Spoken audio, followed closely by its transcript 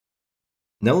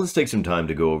Now let's take some time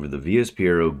to go over the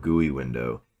VSPAERO GUI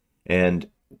window, and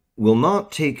we'll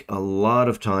not take a lot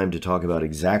of time to talk about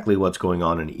exactly what's going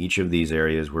on in each of these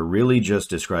areas. We're really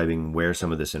just describing where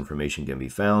some of this information can be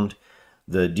found.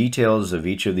 The details of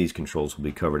each of these controls will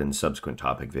be covered in subsequent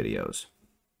topic videos.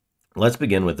 Let's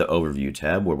begin with the Overview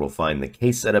tab, where we'll find the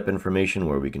case setup information,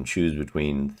 where we can choose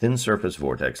between thin surface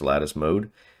vortex lattice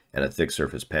mode and a thick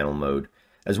surface panel mode,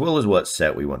 as well as what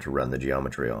set we want to run the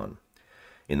geometry on.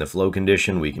 In the flow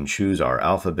condition, we can choose our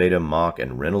alpha, beta, Mach,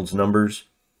 and Reynolds numbers.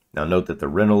 Now note that the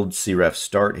Reynolds CREF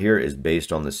start here is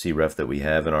based on the CREF that we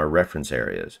have in our reference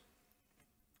areas.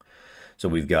 So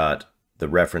we've got the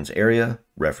reference area,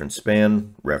 reference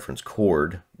span, reference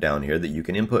chord down here that you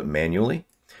can input manually,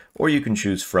 or you can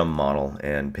choose from model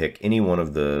and pick any one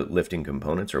of the lifting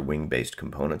components or wing-based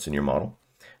components in your model,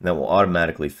 and that will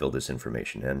automatically fill this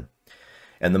information in.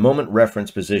 And the moment reference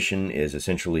position is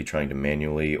essentially trying to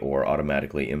manually or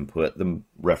automatically input the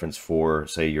reference for,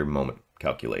 say, your moment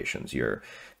calculations, your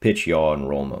pitch, yaw, and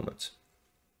roll moments.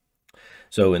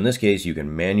 So in this case, you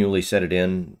can manually set it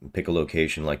in, pick a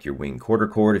location like your wing quarter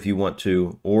chord if you want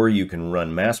to, or you can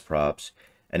run mass props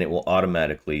and it will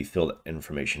automatically fill that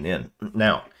information in.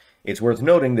 Now, it's worth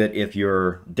noting that if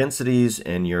your densities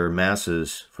and your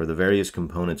masses for the various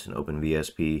components in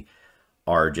OpenVSP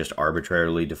are just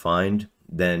arbitrarily defined,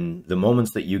 then the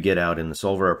moments that you get out in the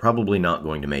solver are probably not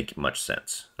going to make much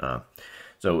sense.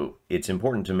 So it's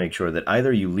important to make sure that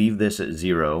either you leave this at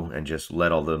 0 and just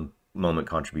let all the moment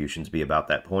contributions be about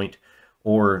that point,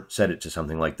 or set it to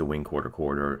something like the wing quarter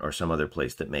chord or some other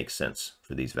place that makes sense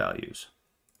for these values.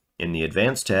 In the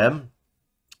Advanced tab,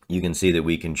 you can see that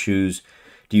we can choose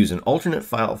to use an alternate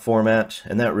file format,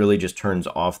 and that really just turns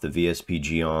off the VSP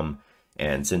geom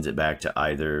and sends it back to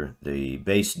either the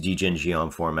base dgen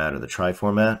geom format or the tri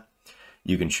format.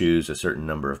 You can choose a certain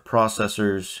number of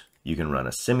processors. You can run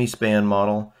a semi-span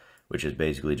model, which is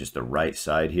basically just the right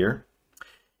side here.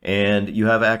 And you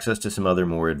have access to some other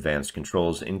more advanced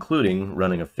controls, including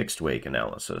running a fixed wake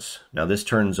analysis. Now this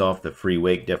turns off the free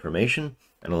wake deformation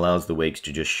and allows the wakes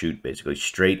to just shoot basically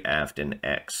straight aft in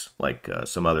X, like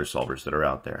some other solvers that are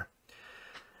out there.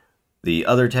 The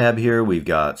other tab here, we've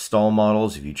got stall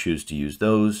models if you choose to use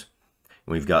those.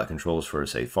 We've got controls for,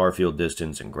 say, far field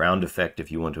distance and ground effect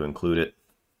if you want to include it.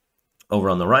 Over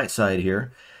on the right side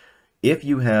here, if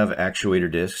you have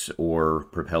actuator discs or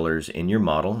propellers in your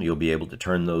model, you'll be able to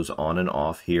turn those on and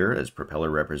off here as propeller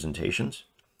representations.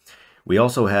 We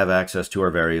also have access to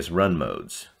our various run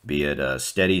modes, be it a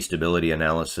steady stability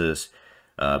analysis,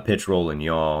 pitch, roll, and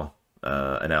yaw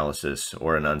analysis,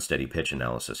 or an unsteady pitch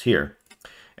analysis here.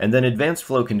 And then advanced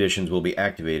flow conditions will be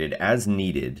activated as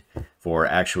needed for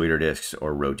actuator discs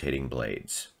or rotating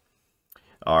blades.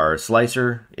 Our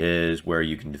slicer is where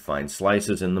you can define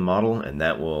slices in the model, and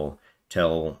that will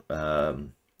tell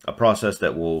a process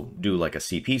that will do like a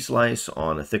CP slice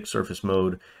on a thick surface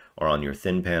mode or on your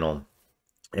thin panel.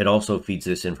 It also feeds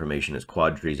this information as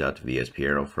quad trees out to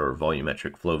VSPAERO for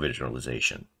volumetric flow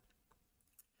visualization.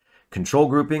 Control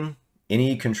grouping,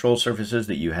 any control surfaces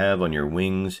that you have on your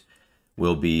wings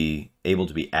will be able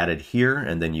to be added here,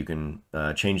 and then you can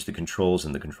change the controls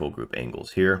and the control group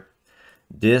angles here.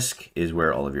 Disk is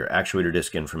where all of your actuator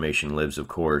disk information lives, of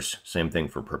course. Same thing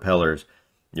for propellers.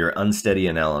 Your unsteady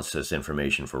analysis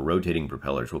information for rotating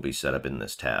propellers will be set up in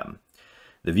this tab.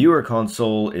 The viewer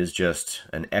console is just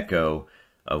an echo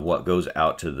of what goes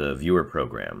out to the viewer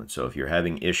program. And so if you're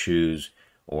having issues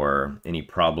or any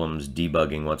problems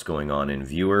debugging what's going on in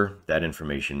viewer, that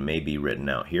information may be written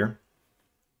out here.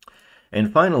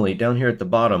 And finally, down here at the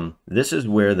bottom, this is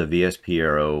where the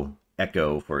VSPAERO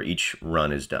echo for each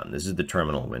run is done. This is the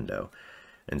terminal window.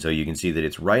 And so you can see that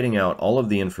it's writing out all of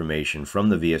the information from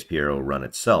the VSPAERO run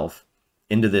itself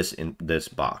into this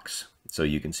box. So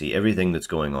you can see everything that's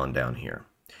going on down here.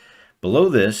 Below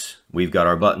this, we've got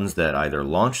our buttons that either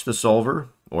launch the solver,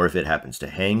 or if it happens to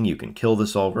hang, you can kill the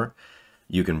solver.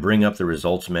 You can bring up the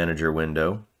results manager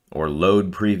window, or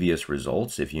load previous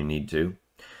results if you need to.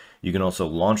 You can also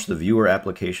launch the viewer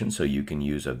application so you can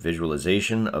use a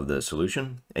visualization of the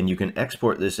solution, and you can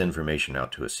export this information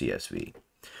out to a CSV.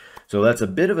 So that's a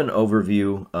bit of an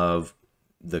overview of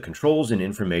the controls and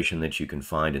information that you can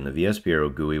find in the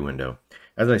VSPAERO GUI window.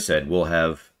 As I said, we'll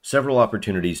have several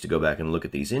opportunities to go back and look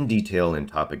at these in detail in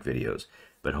topic videos,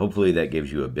 but hopefully that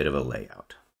gives you a bit of a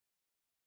layout.